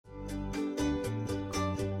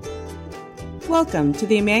Welcome to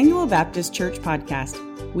the Emmanuel Baptist Church podcast.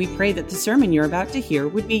 We pray that the sermon you're about to hear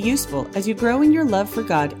would be useful as you grow in your love for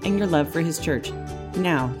God and your love for His church.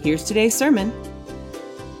 Now, here's today's sermon.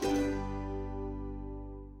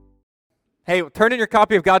 Hey, turn in your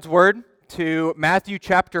copy of God's Word to Matthew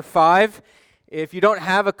chapter 5. If you don't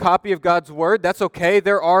have a copy of God's Word, that's okay.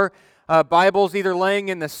 There are Bibles either laying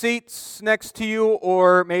in the seats next to you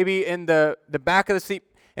or maybe in the back of the seat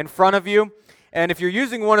in front of you. And if you're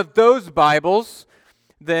using one of those Bibles,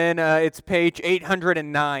 then it's page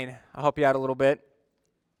 809. I'll help you out a little bit.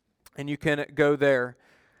 And you can go there.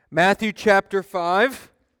 Matthew chapter 5.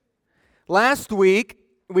 Last week,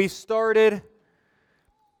 we started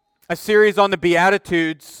a series on the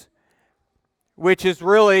Beatitudes, which is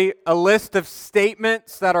really a list of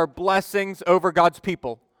statements that are blessings over God's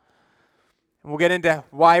people. And we'll get into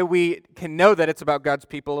why we can know that it's about God's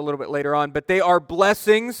people a little bit later on. But they are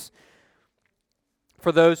blessings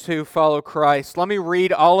for those who follow Christ. Let me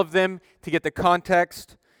read all of them to get the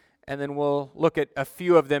context, and then we'll look at a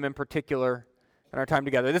few of them in particular in our time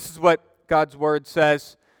together. This is what God's Word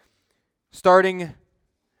says, starting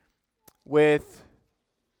with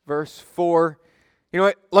verse 4. You know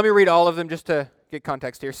what? Let me read all of them just to get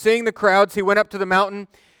context here. Seeing the crowds, he went up to the mountain,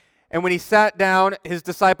 and when he sat down, his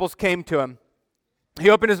disciples came to him. He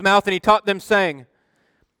opened his mouth and he taught them, saying,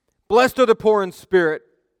 "Blessed are the poor in spirit,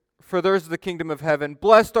 for theirs is the kingdom of heaven.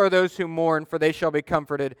 Blessed are those who mourn, for they shall be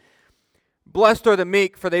comforted. Blessed are the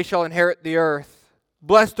meek, for they shall inherit the earth.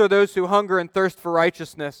 Blessed are those who hunger and thirst for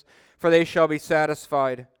righteousness, for they shall be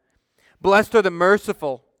satisfied. Blessed are the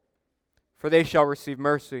merciful, for they shall receive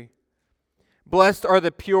mercy. Blessed are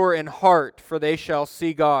the pure in heart, for they shall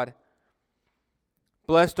see God.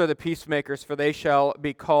 Blessed are the peacemakers, for they shall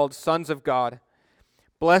be called sons of God.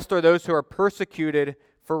 Blessed are those who are persecuted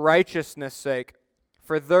for righteousness' sake,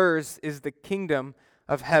 for theirs is the kingdom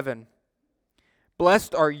of heaven.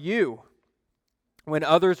 Blessed are you when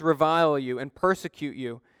others revile you and persecute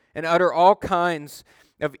you and utter all kinds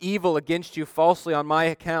of evil against you falsely on my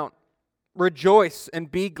account. Rejoice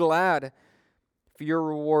and be glad, for your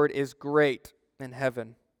reward is great in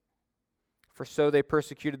heaven. For so they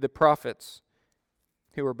persecuted the prophets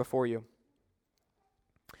who were before you."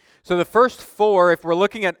 So the first four, if we're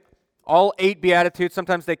looking at all 8 Beatitudes,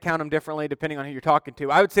 sometimes they count them differently depending on who you're talking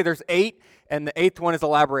to. I would say there's 8, and the 8th one is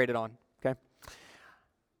elaborated on. Okay.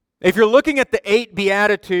 If you're looking at the 8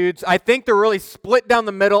 Beatitudes, I think they're really split down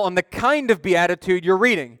the middle on the kind of Beatitude you're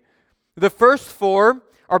reading. The first 4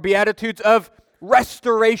 are Beatitudes of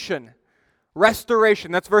restoration.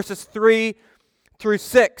 Restoration, that's verses 3 through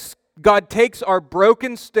 6. God takes our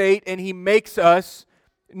broken state and He makes us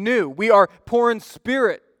new. We are poor in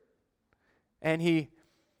spirit, and He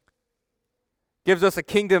gives us a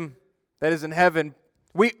kingdom that is in heaven.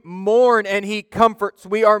 We mourn and He comforts.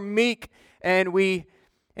 We are meek and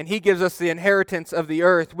He gives us the inheritance of the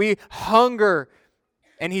earth. We hunger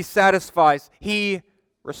and He satisfies. He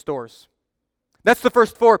restores. That's the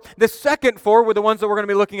first 4. The second 4, were the ones that we're going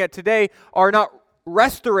to be looking at today, are not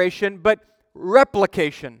restoration but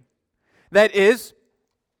replication. That is,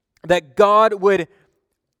 that God would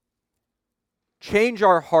change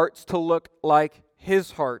our hearts to look like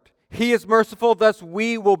His heart. He is merciful, thus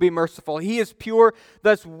we will be merciful. He is pure,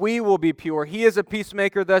 thus we will be pure. He is a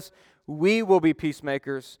peacemaker, thus we will be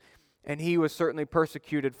peacemakers. And He was certainly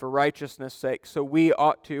persecuted for righteousness' sake. So we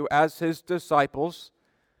ought to, as His disciples,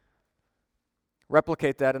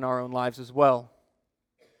 replicate that in our own lives as well.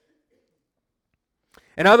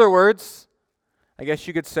 In other words, I guess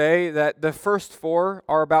you could say that the first 4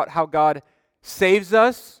 are about how God saves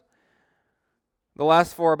us. The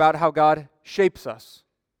last 4 are about how God shapes us.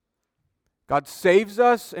 God saves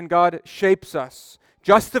us and God shapes us.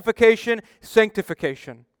 Justification,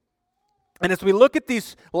 sanctification. And as we look at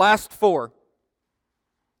these last 4,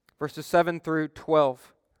 verses 7 through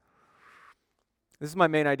 12, this is my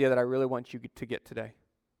main idea that I really want you to get today.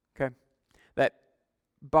 Okay? That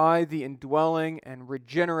by the indwelling and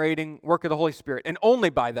regenerating work of the Holy Spirit, and only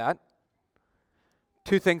by that,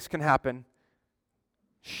 2 things can happen,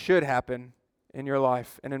 should happen in your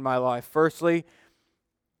life and in my life. Firstly,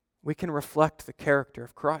 we can reflect the character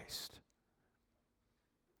of Christ.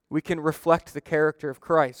 We can reflect the character of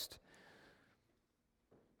Christ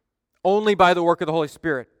only by the work of the Holy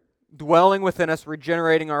Spirit, dwelling within us,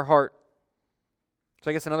 regenerating our heart.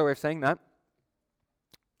 So I guess another way of saying that,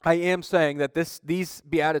 I am saying that these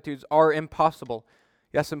Beatitudes are impossible,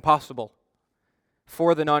 yes, impossible,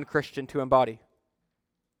 for the non-Christian to embody.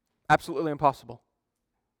 Absolutely impossible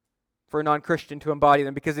for a non-Christian to embody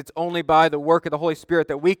them, because it's only by the work of the Holy Spirit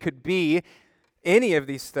that we could be any of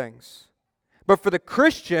these things. But for the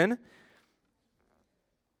Christian,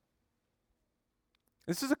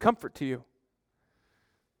 This is a comfort to you.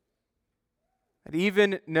 And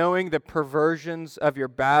even knowing the perversions of your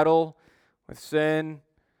battle with sin,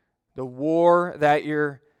 the war that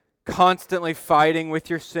you're constantly fighting with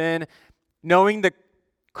your sin, knowing the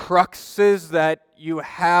cruxes that you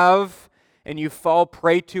have and you fall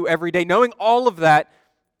prey to every day, knowing all of that,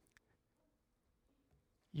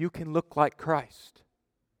 you can look like Christ.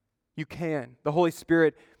 You can. The Holy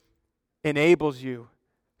Spirit enables you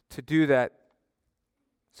to do that.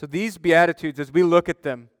 So these Beatitudes, as we look at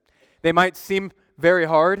them, they might seem very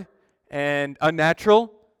hard and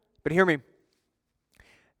unnatural, but hear me.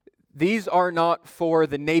 These are not for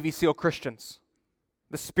the Navy SEAL Christians,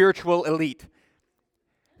 the spiritual elite.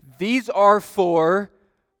 These are for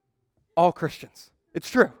all Christians. It's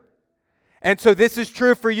true. And so this is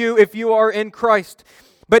true for you if you are in Christ.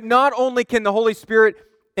 But not only can the Holy Spirit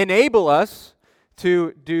enable us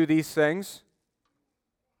to do these things,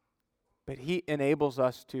 but He enables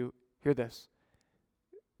us to, hear this,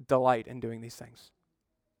 delight in doing these things.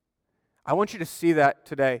 I want you to see that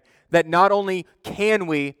today, that not only can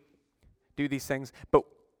we do these things, but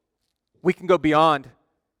we can go beyond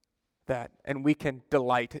that and we can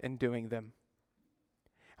delight in doing them.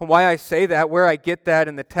 And why I say that, where I get that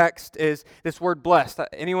in the text is this word blessed.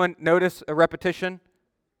 Anyone notice a repetition?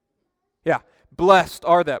 Yeah, blessed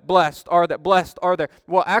are that, blessed are that, blessed are there.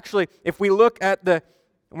 Well, actually, if we look at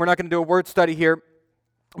we're not going to do a word study here,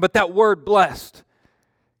 but that word blessed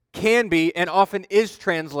can be and often is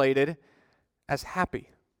translated as happy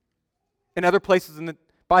in other places in the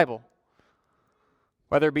Bible,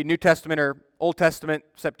 whether it be New Testament or Old Testament,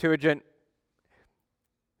 Septuagint.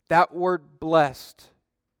 That word blessed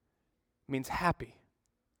means happy.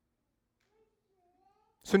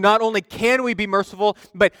 So not only can we be merciful,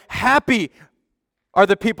 but happy are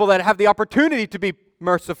the people that have the opportunity to be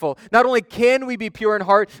merciful. Not only can we be pure in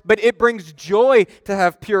heart, but it brings joy to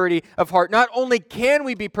have purity of heart. Not only can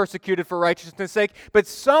we be persecuted for righteousness' sake, but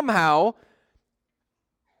somehow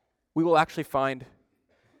we will actually find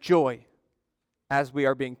joy as we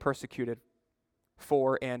are being persecuted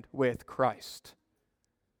for and with Christ.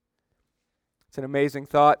 It's an amazing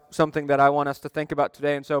thought, something that I want us to think about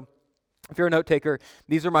today. And so, if you're a note taker,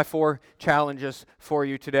 these are my 4 challenges for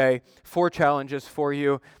you today. 4 challenges for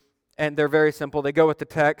you, and they're very simple. They go with the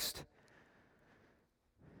text.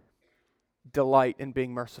 Delight in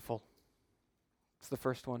being merciful. It's the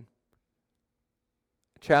first one.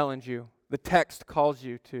 I challenge you. The text calls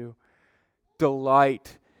you to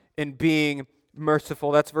delight in being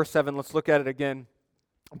merciful. That's verse 7. Let's look at it again.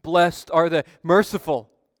 Blessed are the merciful.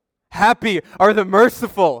 Happy are the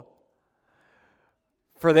merciful,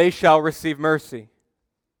 for they shall receive mercy.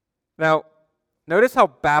 Now, notice how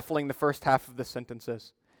baffling the first half of the sentence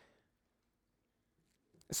is.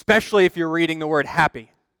 Especially if you're reading the word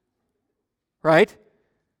happy. Right?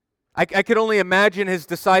 I could only imagine his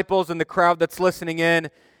disciples and the crowd that's listening in,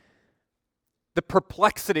 the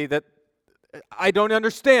perplexity that I don't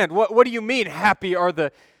understand. What do you mean, happy are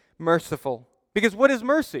the merciful? Because what is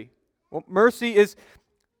mercy? Well, mercy is,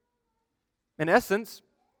 in essence,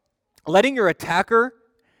 letting your attacker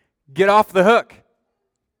get off the hook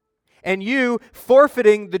and you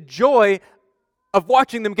forfeiting the joy of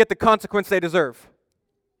watching them get the consequence they deserve.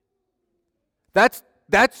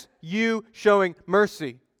 That's you showing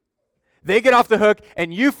mercy. They get off the hook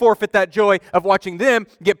and you forfeit that joy of watching them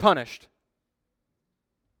get punished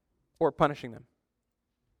or punishing them.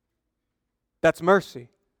 That's mercy.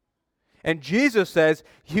 And Jesus says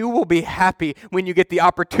you will be happy when you get the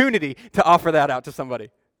opportunity to offer that out to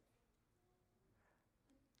somebody.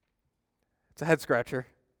 It's a head scratcher.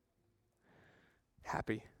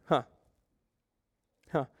 Happy. Huh.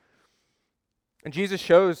 And Jesus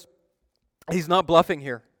shows He's not bluffing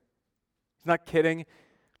here. He's not kidding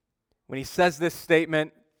when He says this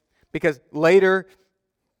statement, because later,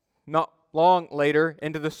 not long later,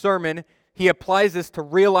 into the sermon, He applies this to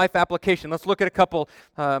real life application. Let's look at a couple,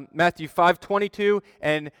 Matthew 5:22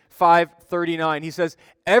 and 5:39. He says,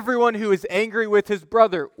 everyone who is angry with his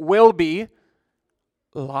brother will be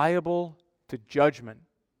liable to judgment.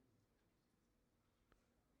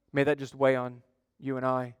 May that just weigh on you and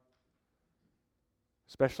I,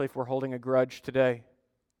 especially if we're holding a grudge today.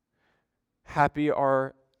 Happy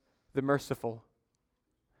are the merciful.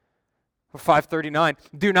 5:39,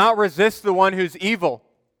 do not resist the one who's evil.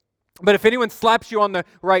 But if anyone slaps you on the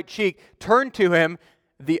right cheek, turn to him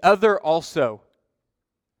the other also.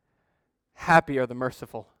 Happy are the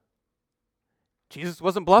merciful. Jesus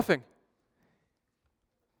wasn't bluffing.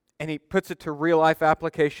 And He puts it to real life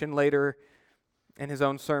application later in His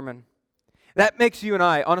own sermon. That makes you and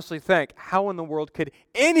I honestly think, how in the world could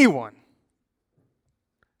anyone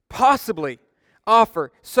possibly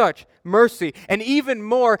offer such mercy? And even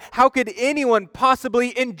more, how could anyone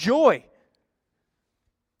possibly enjoy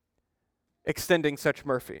extending such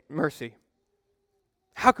mercy?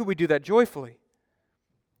 How could we do that joyfully?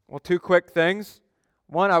 Well, two quick things.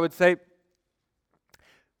 One, I would say,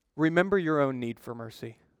 remember your own need for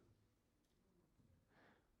mercy.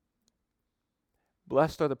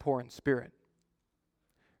 Blessed are the poor in spirit.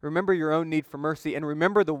 Remember your own need for mercy, and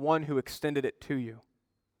remember the one who extended it to you.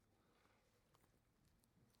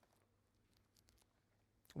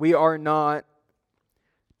 We are not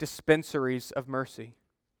dispensaries of mercy.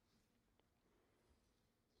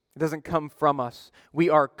 It doesn't come from us. We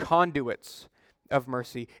are conduits of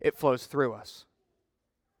mercy. It flows through us.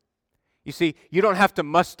 You see, you don't have to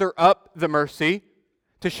muster up the mercy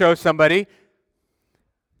to show somebody.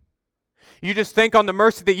 You just think on the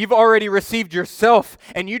mercy that you've already received yourself,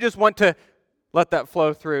 and you just want to let that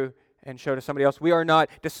flow through and show to somebody else. We are not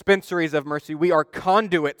dispensaries of mercy. We are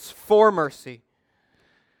conduits for mercy.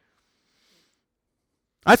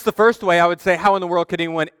 That's the first way I would say, how in the world could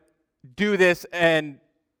anyone do this and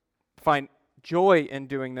find joy in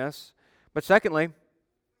doing this? But secondly,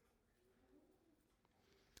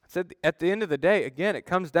 at the end of the day, again, it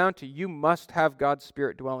comes down to you must have God's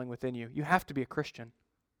Spirit dwelling within you. You have to be a Christian.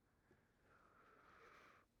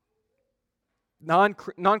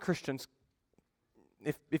 Non-Christians,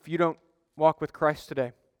 if you don't walk with Christ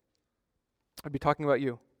today, I'd be talking about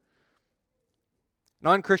you.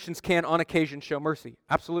 Non-Christians can, on occasion, show mercy.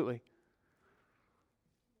 Absolutely.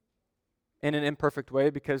 In an imperfect way,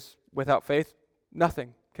 because without faith,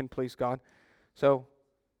 nothing can please God. So,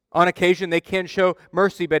 on occasion, they can show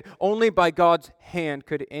mercy, but only by God's hand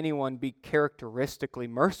could anyone be characteristically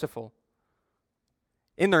merciful.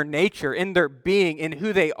 In their nature, in their being, in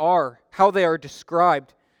who they are, how they are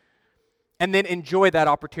described, and then enjoy that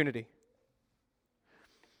opportunity.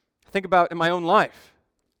 Think about in my own life.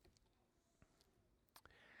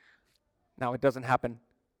 Now, it doesn't happen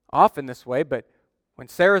often this way, but when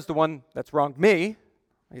Sarah's the one that's wronged me,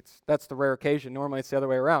 that's the rare occasion. Normally it's the other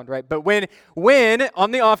way around, right? But when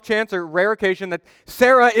on the off chance or rare occasion that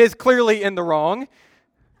Sarah is clearly in the wrong,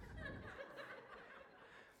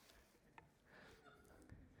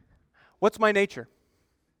 what's my nature?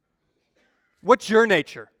 What's your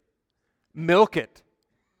nature? Milk it,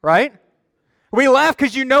 right? We laugh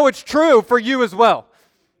because you know it's true for you as well.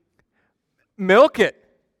 Milk it.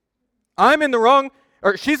 I'm in the wrong,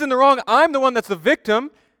 or she's in the wrong, I'm the one that's the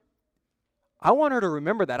victim. I want her to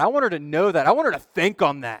remember that. I want her to know that. I want her to think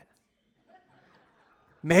on that.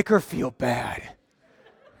 Make her feel bad.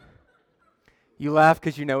 You laugh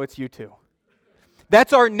because you know it's you too.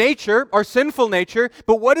 That's our nature, our sinful nature,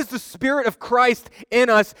 but what does the Spirit of Christ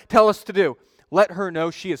in us tell us to do? Let her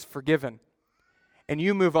know she is forgiven, and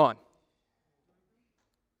you move on.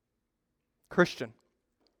 Christian,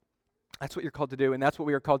 that's what you're called to do, and that's what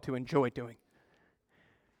we are called to enjoy doing.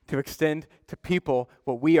 To extend to people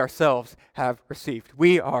what we ourselves have received.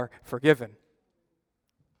 We are forgiven.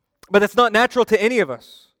 But that's not natural to any of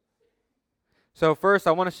us. So first,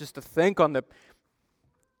 I want us just to think on the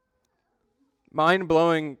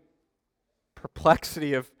mind-blowing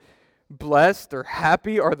perplexity of blessed or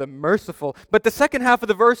happy are the merciful. But the second half of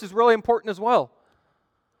the verse is really important as well.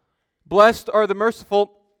 Blessed are the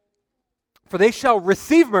merciful, for they shall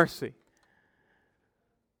receive mercy.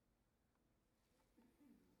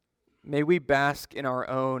 May we bask in our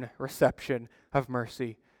own reception of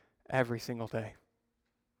mercy every single day.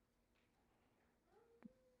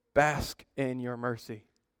 Bask in your mercy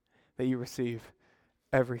that you receive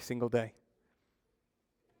every single day.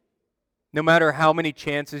 No matter how many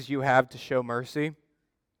chances you have to show mercy,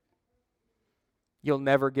 you'll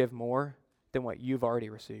never give more than what you've already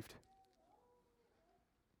received.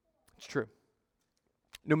 It's true.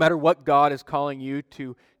 No matter what God is calling you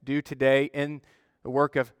to do today in the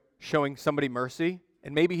work of showing somebody mercy,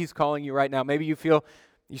 and maybe He's calling you right now. Maybe you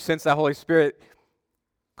sense that Holy Spirit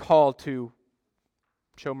call to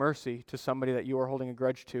show mercy to somebody that you are holding a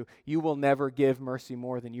grudge to. You will never give mercy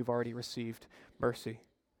more than you've already received mercy.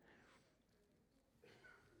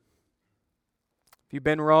 Have you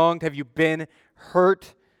been wronged? Have you been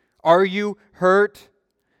hurt? Are you hurt?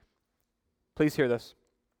 Please hear this.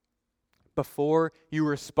 Before you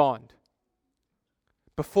respond,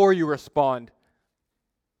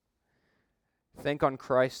 think on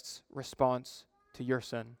Christ's response to your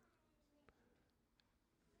sin,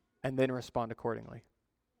 and then respond accordingly.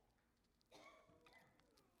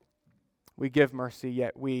 We give mercy,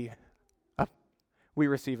 yet we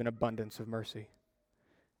receive an abundance of mercy.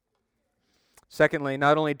 Secondly,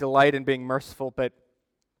 not only delight in being merciful, but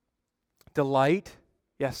delight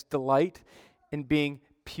in being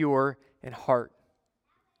pure in heart.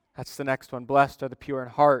 That's the next one. Blessed are the pure in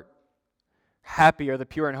heart. Happy are the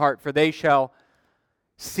pure in heart, for they shall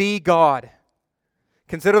see God.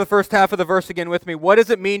 Consider the first half of the verse again with me. What does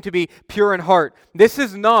it mean to be pure in heart? This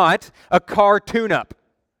is not a car tune-up,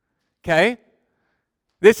 okay?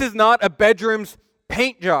 This is not a bedroom's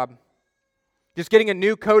paint job, just getting a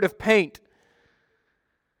new coat of paint.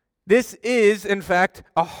 This is, in fact,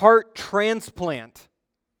 a heart transplant,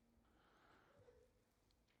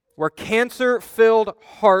 where cancer-filled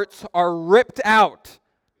hearts are ripped out.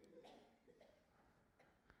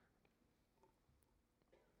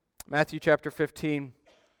 Matthew chapter 15,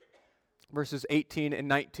 verses 18 and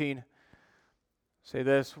 19 say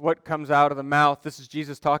this: what comes out of the mouth, this is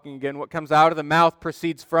Jesus talking again, what comes out of the mouth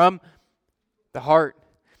proceeds from the heart.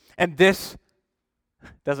 And this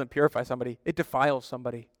doesn't purify somebody, it defiles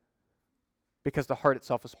somebody, because the heart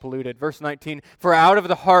itself is polluted. Verse 19, for out of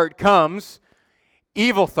the heart comes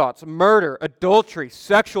evil thoughts, murder, adultery,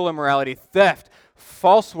 sexual immorality, theft,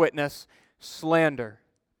 false witness, slander.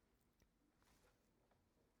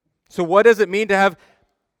 So what does it mean to have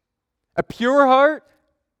a pure heart?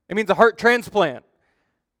 It means a heart transplant.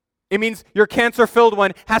 It means your cancer-filled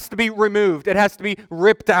one has to be removed. It has to be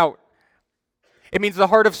ripped out. It means the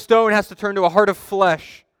heart of stone has to turn to a heart of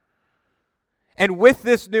flesh. And with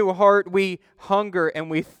this new heart, we hunger and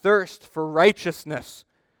we thirst for righteousness.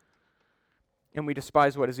 And we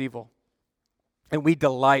despise what is evil. And we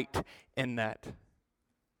delight in that.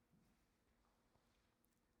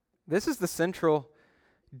 This is the central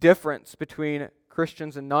difference between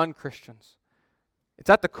Christians and non-Christians. It's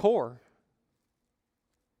at the core.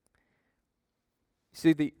 You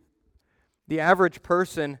see, the average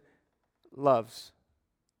person loves,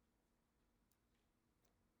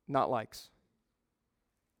 not likes.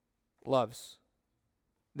 Loves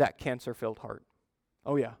that cancer-filled heart.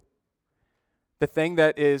 Oh yeah. The thing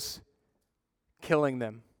that is killing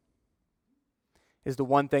them is the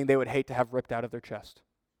one thing they would hate to have ripped out of their chest.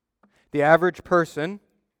 The average person,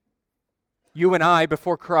 you and I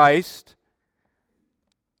before Christ,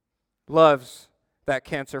 loves that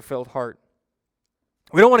cancer-filled heart.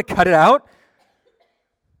 We don't want to cut it out.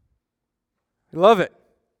 We love it.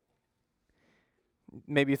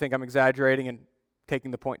 Maybe you think I'm exaggerating and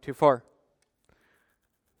taking the point too far.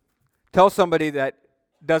 Tell somebody that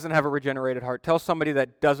doesn't have a regenerated heart, tell somebody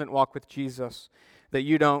that doesn't walk with Jesus, that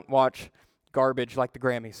you don't watch garbage like the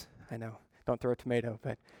Grammys. I know, don't throw a tomato,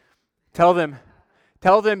 but tell them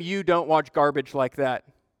you don't watch garbage like that.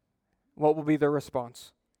 What will be their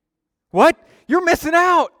response? What? You're missing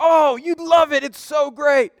out. Oh, you'd love it. It's so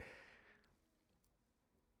great.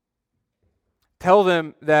 Tell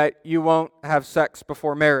them that you won't have sex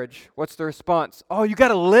before marriage. What's the response? Oh, you got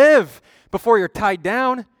to live before you're tied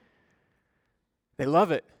down. They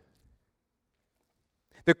love it.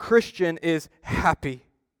 The Christian is happy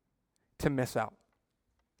to miss out.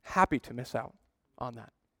 Happy to miss out on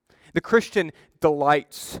that. The Christian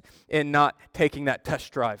delights in not taking that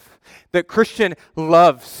test drive. The Christian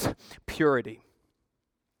loves purity.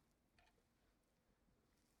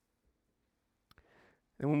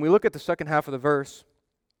 And when we look at the second half of the verse,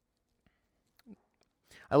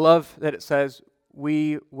 I love that it says,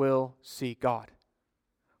 we will see God.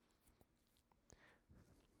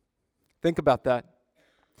 Think about that.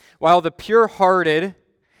 While the pure-hearted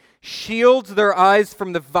shields their eyes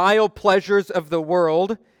from the vile pleasures of the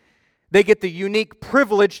world, they get the unique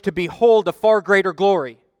privilege to behold a far greater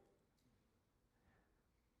glory.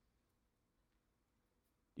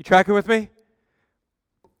 You tracking with me?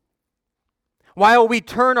 While we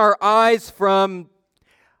turn our eyes from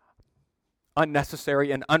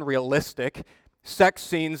unnecessary and unrealistic sex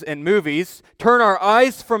scenes in movies, turn our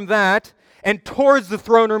eyes from that and towards the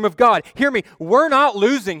throne room of God. Hear me, we're not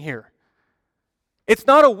losing here. It's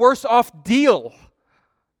not a worse off deal.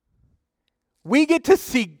 We get to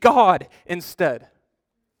see God instead.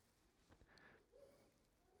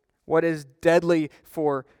 What is deadly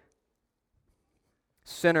for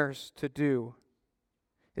sinners to do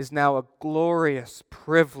is now a glorious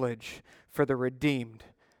privilege for the redeemed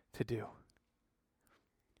to do.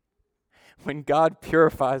 When God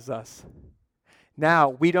purifies us, now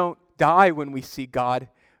we don't die when we see God.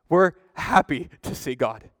 We're happy to see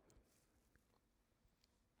God.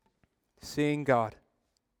 Seeing God.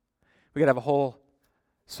 We could have a whole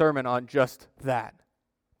sermon on just that.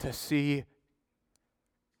 To see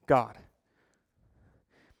God.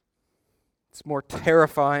 It's more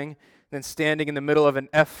terrifying than standing in the middle of an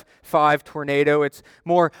F5 tornado. It's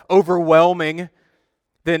more overwhelming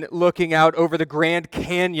than looking out over the Grand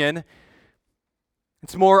Canyon.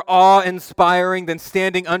 It's more awe-inspiring than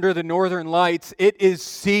standing under the northern lights. It is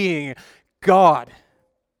seeing God.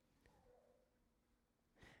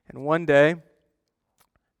 And one day,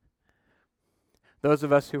 those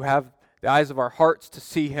of us who have the eyes of our hearts to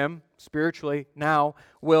see Him spiritually now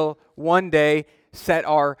will one day set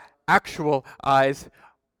our actual eyes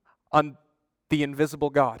on the invisible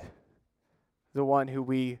God, the one who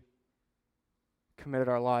we committed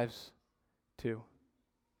our lives to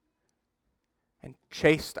and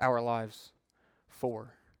chased our lives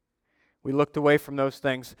for. We looked away from those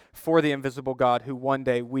things for the invisible God who one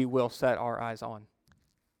day we will set our eyes on.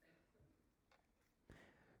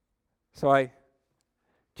 So I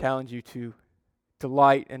challenge you to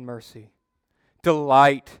delight in mercy.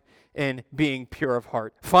 Delight in being pure of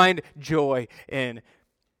heart. Find joy in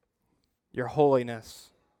your holiness.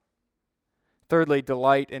 Thirdly,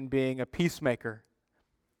 delight in being a peacemaker.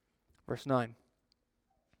 Verse 9.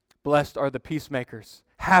 Blessed are the peacemakers.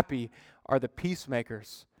 Happy are the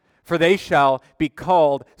peacemakers, for they shall be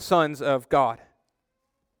called sons of God.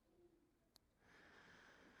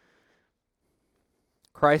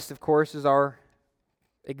 Christ, of course, is our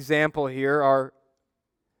example here, our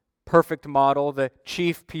perfect model, the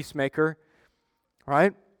chief peacemaker,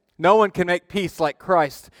 right? No one can make peace like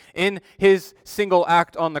Christ. In His single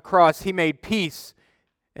act on the cross, He made peace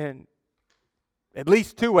in at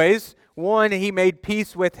least two ways. One, He made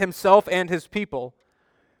peace with Himself and His people.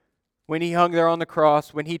 When He hung there on the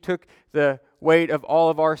cross, when He took the weight of all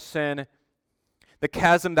of our sin, the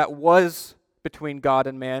chasm that was between God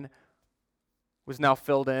and man was now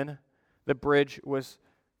filled in. The bridge was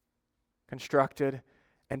constructed,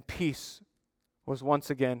 and peace was once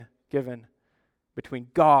again given between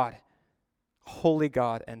God, holy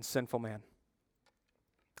God, and sinful man.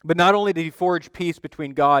 But not only did He forge peace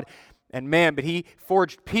between God and man, but He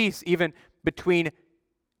forged peace even between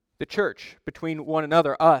the church, between one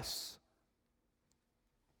another, us.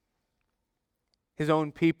 His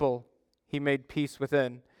own people He made peace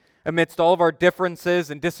within. Amidst all of our differences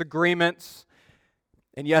and disagreements,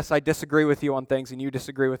 and yes, I disagree with you on things, and you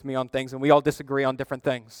disagree with me on things, and we all disagree on different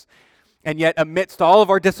things. And yet, amidst all of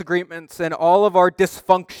our disagreements and all of our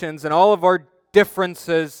dysfunctions and all of our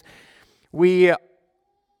differences, we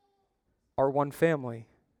are one family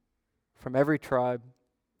from every tribe,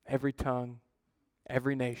 every tongue,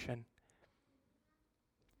 every nation.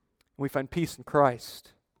 We find peace in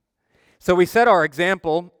Christ. So we set our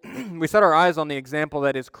example, we set our eyes on the example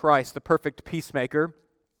that is Christ, the perfect peacemaker,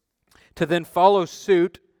 to then follow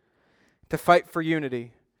suit, to fight for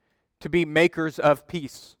unity, to be makers of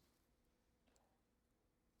peace.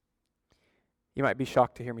 You might be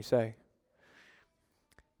shocked to hear me say,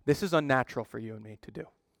 this is unnatural for you and me to do.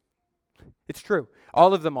 It's true.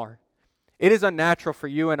 All of them are. It is unnatural for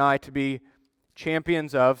you and I to be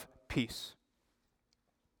champions of peace,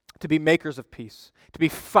 to be makers of peace, to be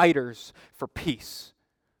fighters for peace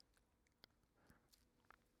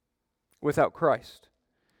without Christ.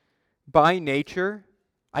 By nature,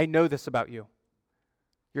 I know this about you,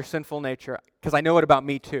 your sinful nature, because I know it about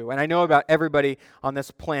me too, and I know about everybody on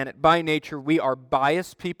this planet. By nature, we are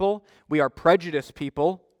biased people, we are prejudiced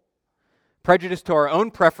people, prejudiced to our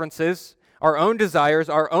own preferences, our own desires,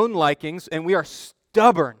 our own likings, and we are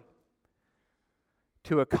stubborn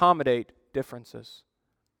to accommodate differences.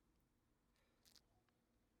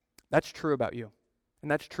 That's true about you,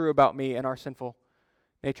 and that's true about me and our sinful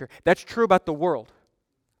nature. That's true about the world.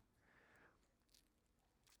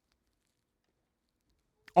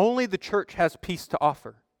 Only the church has peace to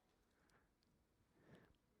offer.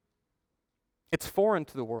 It's foreign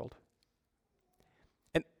to the world.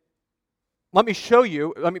 And let me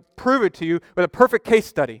prove it to you with a perfect case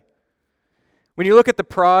study. When you look at the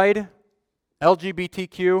Pride,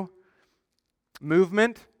 LGBTQ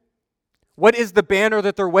movement, what is the banner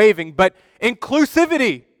that they're waving but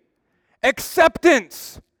inclusivity,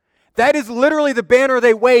 acceptance? That is literally the banner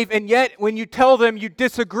they wave, and yet when you tell them you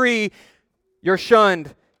disagree, you're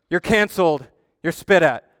shunned, you're canceled, you're spit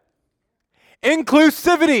at.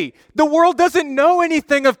 Inclusivity. The world doesn't know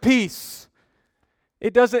anything of peace.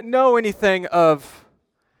 It doesn't know anything of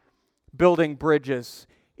building bridges.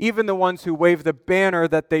 Even the ones who wave the banner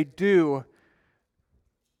that they do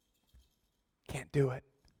can't do it.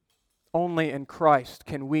 Only in Christ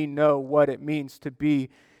can we know what it means to be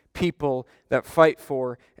people that fight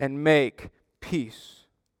for and make peace.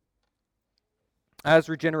 As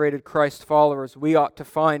regenerated Christ followers, we ought to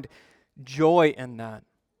find joy in that.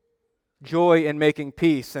 Joy in making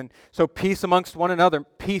peace. And so peace amongst one another,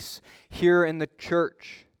 peace here in the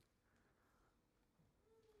church.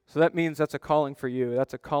 So that means that's a calling for you.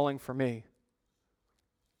 That's a calling for me.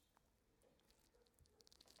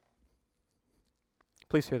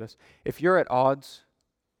 Please hear this. If you're at odds,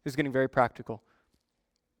 this is getting very practical.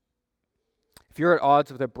 If you're at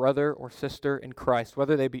odds with a brother or sister in Christ,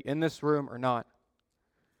 whether they be in this room or not,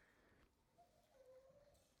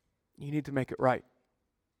 you need to make it right.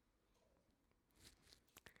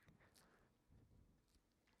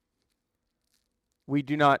 We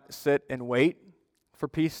do not sit and wait for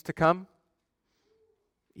peace to come,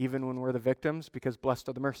 even when we're the victims, because blessed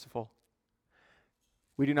are the merciful.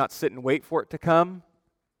 We do not sit and wait for it to come.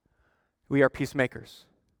 We are peacemakers.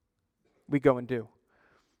 We go and do.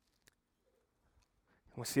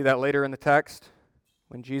 We'll see that later in the text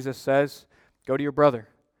when Jesus says, go to your brother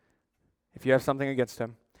if you have something against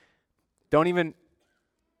him. Don't even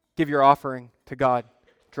give your offering to God.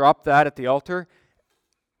 Drop that at the altar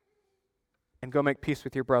and go make peace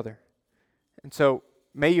with your brother. And so,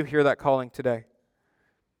 may you hear that calling today.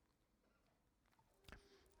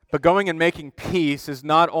 But going and making peace is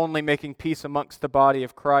not only making peace amongst the body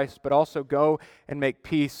of Christ, but also go and make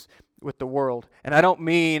peace with the world. And I don't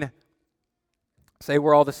mean, say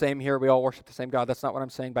we're all the same here, we all worship the same God. That's not what I'm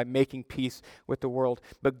saying by making peace with the world.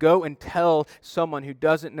 But go and tell someone who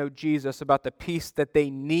doesn't know Jesus about the peace that they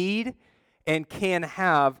need and can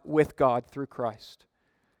have with God through Christ.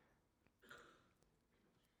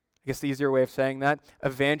 I guess the easier way of saying that,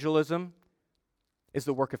 evangelism is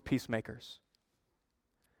the work of peacemakers.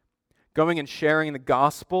 Going and sharing the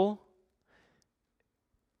gospel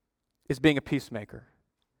is being a peacemaker.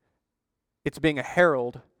 It's being a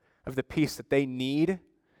herald of the peace that they need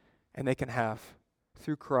and they can have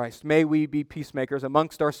through Christ. May we be peacemakers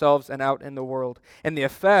amongst ourselves and out in the world. And the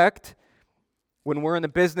effect, when we're in the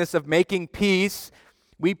business of making peace,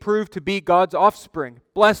 we prove to be God's offspring.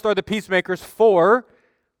 Blessed are the peacemakers, for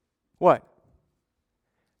what?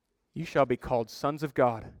 You shall be called sons of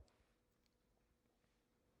God.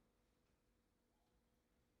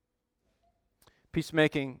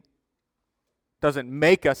 Peacemaking doesn't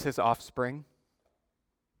make us his offspring.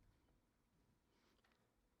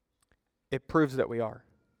 It proves that we are.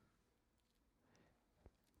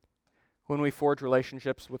 When we forge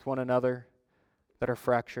relationships with one another that are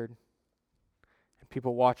fractured, and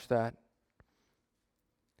people watch that,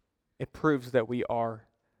 it proves that we are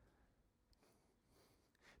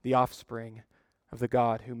the offspring of the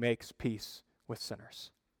God who makes peace with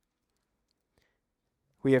sinners.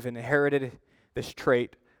 We have inherited this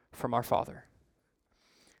trait from our Father.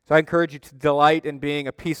 So I encourage you to delight in being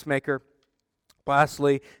a peacemaker.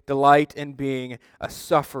 Lastly, delight in being a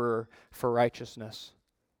sufferer for righteousness.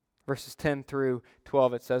 Verses 10 through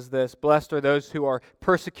 12, it says this, Blessed are those who are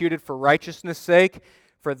persecuted for righteousness' sake,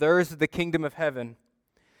 for theirs is the kingdom of heaven.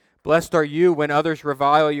 Blessed are you when others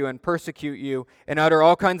revile you and persecute you and utter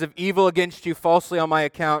all kinds of evil against you falsely on my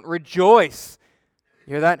account. Rejoice.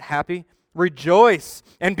 You hear that? Happy? Rejoice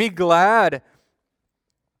and be glad,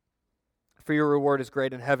 for your reward is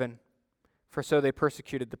great in heaven. For so they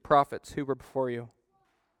persecuted the prophets who were before you.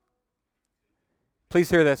 Please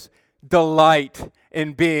hear this. Delight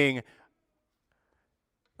in being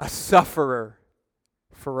a sufferer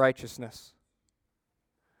for righteousness.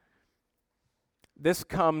 This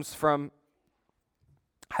comes from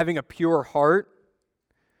having a pure heart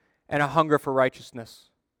and a hunger for righteousness.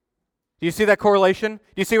 Do you see that correlation?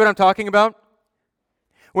 Do you see what I'm talking about?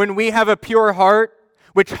 When we have a pure heart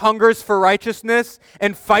which hungers for righteousness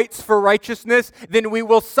and fights for righteousness, then we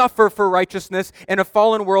will suffer for righteousness in a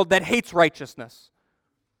fallen world that hates righteousness.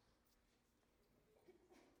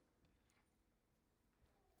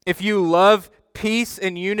 If you love peace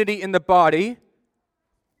and unity in the body,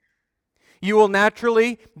 you will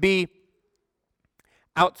naturally be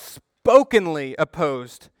outspokenly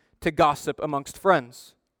opposed to gossip amongst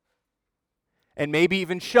friends, and maybe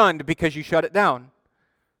even shunned because you shut it down.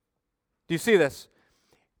 Do you see this?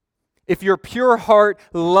 If your pure heart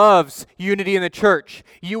loves unity in the church,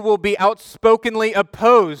 you will be outspokenly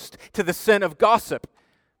opposed to the sin of gossip.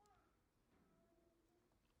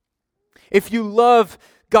 If you love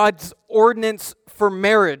God's ordinance for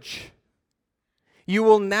marriage, you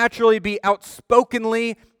will naturally be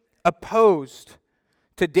outspokenly opposed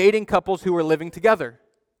to dating couples who are living together.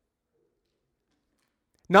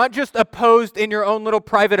 Not just opposed in your own little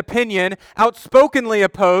private opinion, outspokenly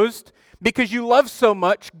opposed because you love so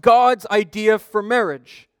much God's idea for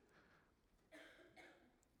marriage.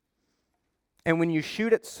 And when you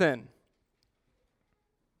shoot at sin,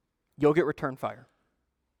 you'll get return fire.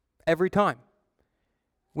 Every time.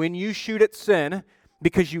 When you shoot at sin,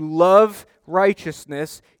 because you love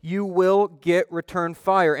righteousness, you will get return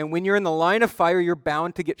fire. And when you're in the line of fire, you're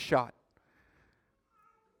bound to get shot.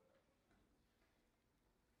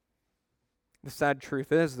 The sad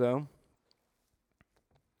truth is, though,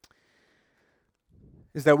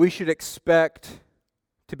 is that we should expect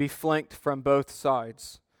to be flanked from both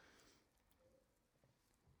sides.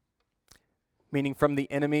 meaning from the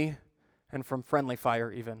enemy and from friendly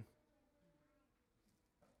fire even.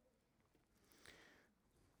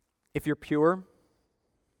 If you're pure,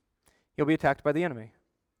 you'll be attacked by the enemy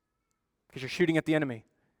because you're shooting at the enemy.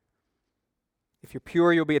 If you're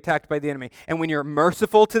pure, you'll be attacked by the enemy. And when you're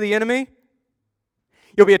merciful to the enemy,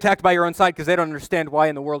 you'll be attacked by your own side because they don't understand why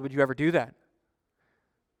in the world would you ever do that.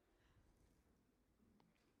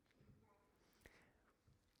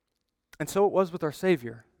 And so it was with our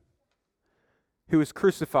Savior, who was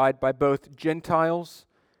crucified by both Gentiles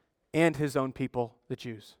and his own people, the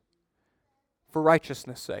Jews, for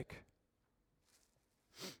righteousness' sake.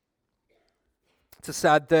 It's a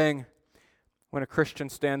sad thing when a Christian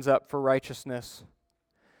stands up for righteousness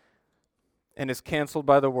and is canceled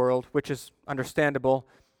by the world, which is understandable,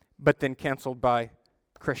 but then canceled by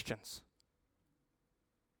Christians.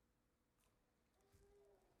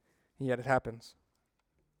 And yet it happens.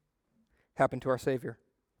 Happened to our Savior.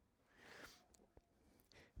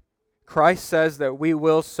 Christ says that we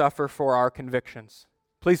will suffer for our convictions.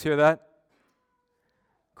 Please hear that.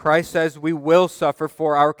 Christ says we will suffer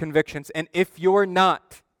for our convictions. And if you're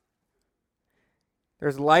not,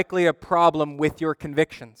 there's likely a problem with your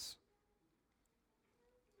convictions.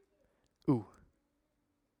 Ooh.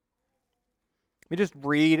 Let me just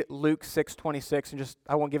read Luke 6:26 and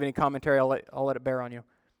I won't give any commentary. I'll let it bear on you.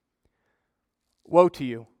 Woe to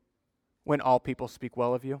you when all people speak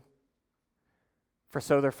well of you, for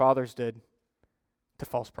so their fathers did to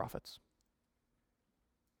false prophets.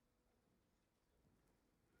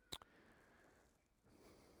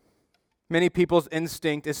 Many people's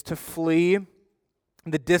instinct is to flee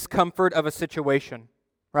the discomfort of a situation,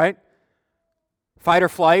 right? Fight or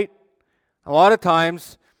flight. A lot of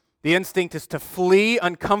times, the instinct is to flee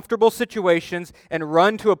uncomfortable situations and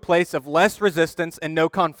run to a place of less resistance and no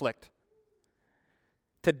conflict.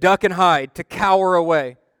 To duck and hide, to cower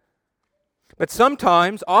away. But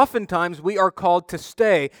oftentimes, we are called to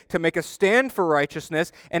stay, to make a stand for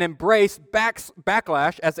righteousness and embrace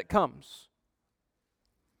backlash as it comes.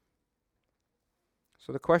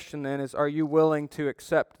 So the question then is, are you willing to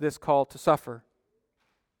accept this call to suffer?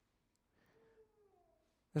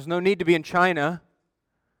 There's no need to be in China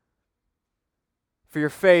for your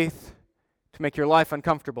faith to make your life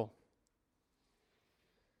uncomfortable.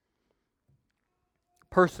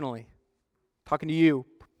 Personally, talking to you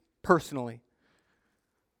personally,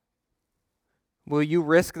 will you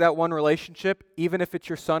risk that one relationship, even if it's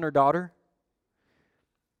your son or daughter,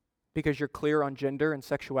 because you're clear on gender and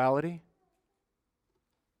sexuality?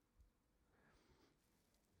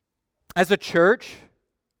 As a church,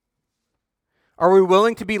 are we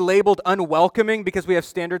willing to be labeled unwelcoming because we have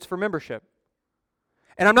standards for membership?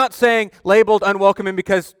 And I'm not saying labeled unwelcoming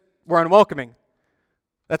because we're unwelcoming.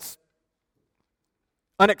 That's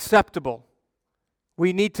unacceptable.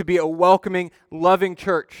 We need to be a welcoming, loving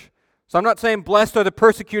church. So I'm not saying blessed are the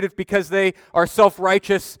persecuted because they are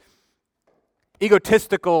self-righteous,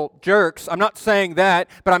 egotistical jerks. I'm not saying that,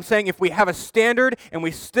 but I'm saying if we have a standard and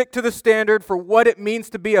we stick to the standard for what it means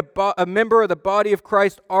to be a member of the body of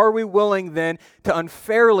Christ, are we willing then to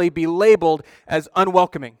unfairly be labeled as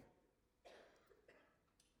unwelcoming?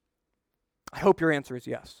 I hope your answer is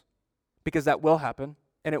yes, because that will happen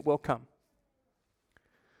and it will come.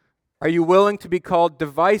 Are you willing to be called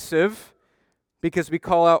divisive because we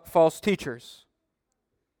call out false teachers?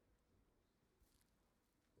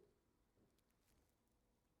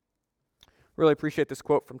 Really appreciate this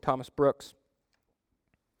quote from Thomas Brooks.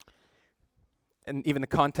 And even the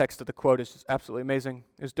context of the quote is just absolutely amazing.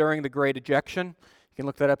 It was during the Great Ejection. You can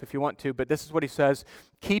look that up if you want to, but this is what he says: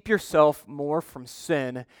 keep yourself more from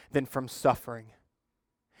sin than from suffering.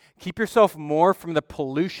 Keep yourself more from the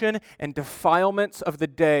pollution and defilements of the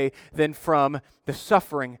day than from the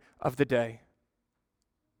suffering of the day.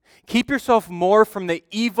 Keep yourself more from the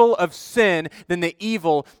evil of sin than the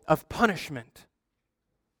evil of punishment.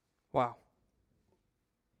 Wow.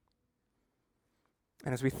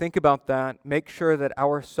 And as we think about that, make sure that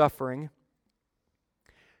our suffering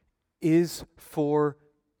is for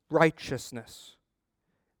righteousness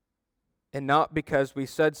and not because we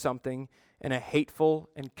said something in a hateful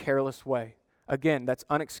and careless way. Again, that's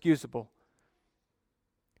unexcusable.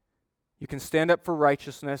 You can stand up for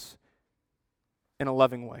righteousness in a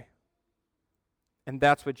loving way. And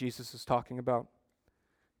that's what Jesus is talking about.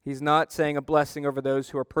 He's not saying a blessing over those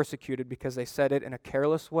who are persecuted because they said it in a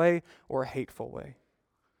careless way or a hateful way.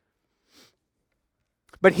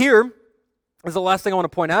 But here is the last thing I want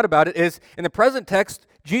to point out about it is, in the present text,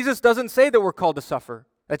 Jesus doesn't say that we're called to suffer.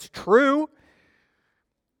 That's true.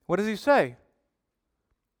 What does he say?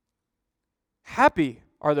 Happy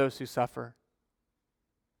are those who suffer.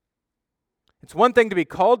 It's one thing to be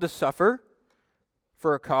called to suffer,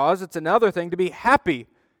 for a cause. It's another thing to be happy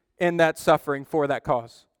in that suffering for that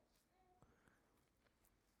cause.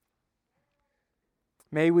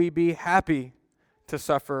 May we be happy to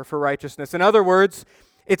suffer for righteousness. In other words,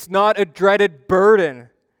 it's not a dreaded burden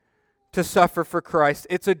to suffer for Christ.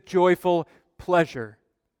 It's a joyful pleasure.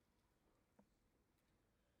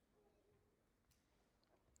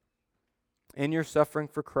 In your suffering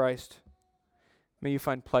for Christ, may you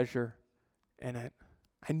find pleasure in it.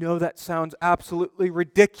 I know that sounds absolutely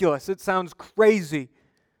ridiculous. It sounds crazy.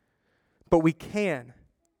 But we can.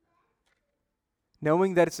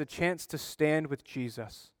 Knowing that it's a chance to stand with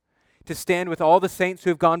Jesus, to stand with all the saints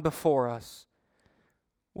who have gone before us.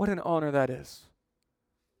 What an honor that is.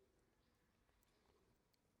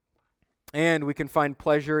 And we can find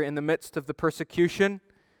pleasure in the midst of the persecution,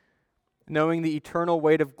 knowing the eternal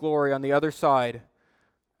weight of glory on the other side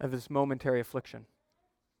of this momentary affliction.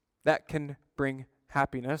 That can bring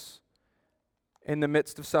happiness in the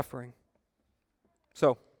midst of suffering.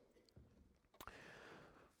 So,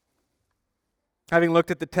 having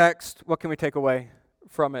looked at the text, what can we take away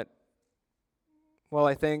from it? Well,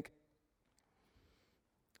 I think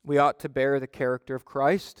we ought to bear the character of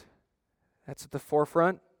Christ. That's at the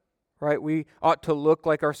forefront, right? We ought to look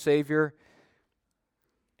like our Savior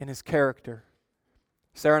in His character.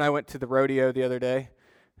 Sarah and I went to the rodeo the other day,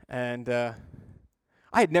 and I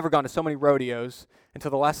had never gone to so many rodeos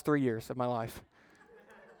until the last 3 years of my life.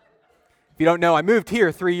 If you don't know, I moved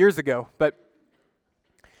here 3 years ago, but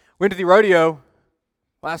went to the rodeo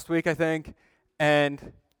last week, I think,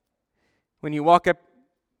 and when you walk up,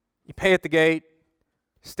 you pay at the gate,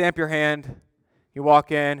 stamp your hand, you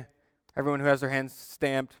walk in, everyone who has their hands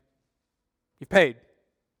stamped, you've paid.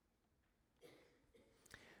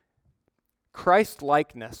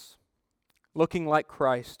 Christ-likeness, looking like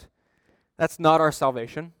Christ, that's not our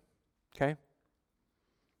salvation, okay?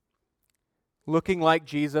 Looking like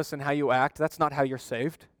Jesus and how you act, that's not how you're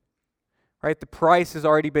saved, right? The price has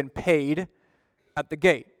already been paid at the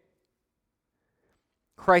gate.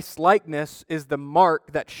 Christ-likeness is the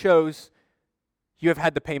mark that shows you have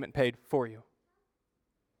had the payment paid for you.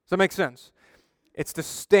 Does that make sense? It's the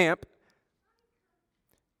stamp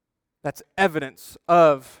that's evidence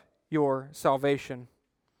of your salvation.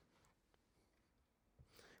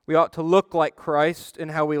 We ought to look like Christ in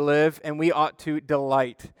how we live, and we ought to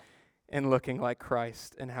delight in looking like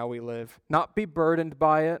Christ in how we live. Not be burdened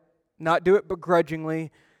by it, not do it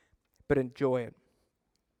begrudgingly, but enjoy it.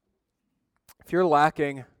 If you're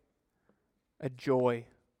lacking a joy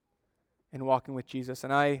in walking with Jesus,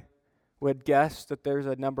 and I would guess that there's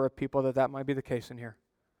a number of people that might be the case in here.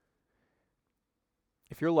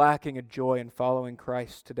 If you're lacking a joy in following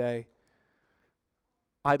Christ today,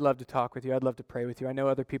 I'd love to talk with you. I'd love to pray with you. I know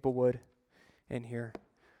other people would in here.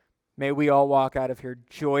 May we all walk out of here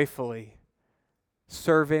joyfully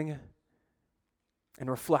serving and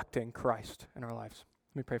reflecting Christ in our lives.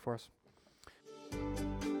 Let me pray for us.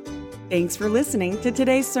 Thanks for listening to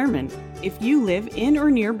today's sermon. If you live in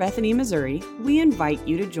or near Bethany, Missouri, we invite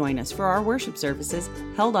you to join us for our worship services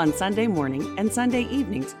held on Sunday morning and Sunday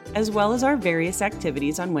evenings, as well as our various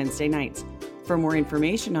activities on Wednesday nights. For more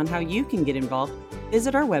information on how you can get involved,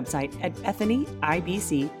 visit our website at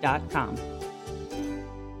bethanyibc.com.